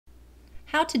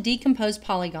how to decompose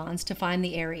polygons to find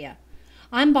the area.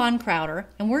 I'm Bon Crowder,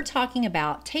 and we're talking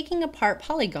about taking apart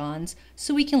polygons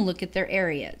so we can look at their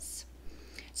areas.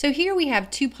 So here we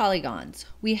have two polygons.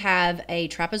 We have a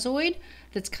trapezoid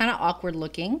that's kind of awkward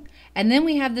looking, and then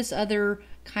we have this other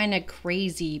kind of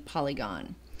crazy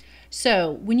polygon.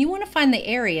 So when you want to find the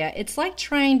area, it's like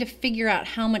trying to figure out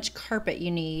how much carpet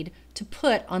you need to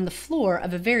put on the floor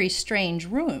of a very strange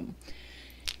room.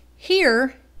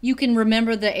 Here, you can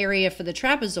remember the area for the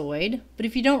trapezoid, but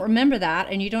if you don't remember that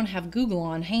and you don't have Google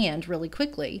on hand really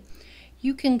quickly,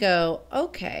 you can go,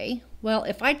 okay, well,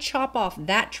 if I chop off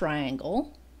that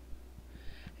triangle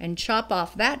and chop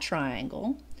off that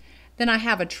triangle, then I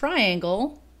have a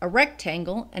triangle, a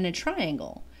rectangle, and a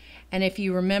triangle. And if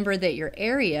you remember that your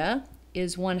area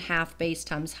is 1/2 base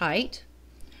times height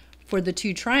for the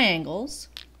two triangles,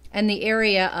 and the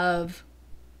area of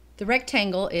the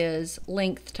rectangle is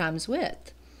length times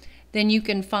width, then you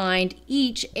can find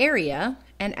each area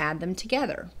and add them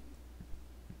together.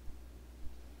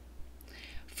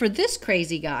 For this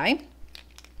crazy guy,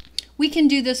 we can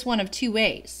do this one of two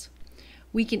ways.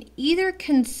 We can either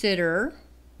consider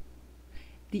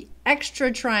the extra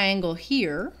triangle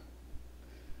here,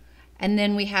 and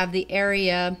then we have the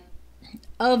area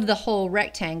of the whole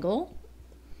rectangle,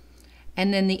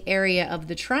 and then the area of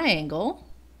the triangle,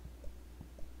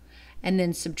 and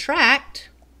then subtract.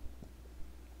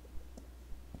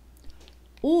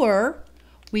 Or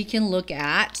we can look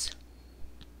at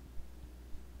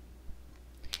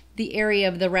the area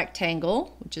of the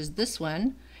rectangle, which is this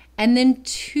one, and then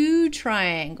two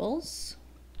triangles,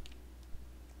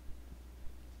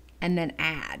 and then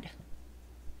add.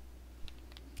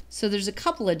 So there's a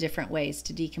couple of different ways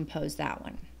to decompose that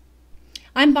one.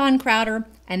 I'm Bon Crowder,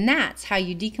 and that's how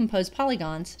you decompose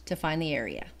polygons to find the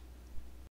area.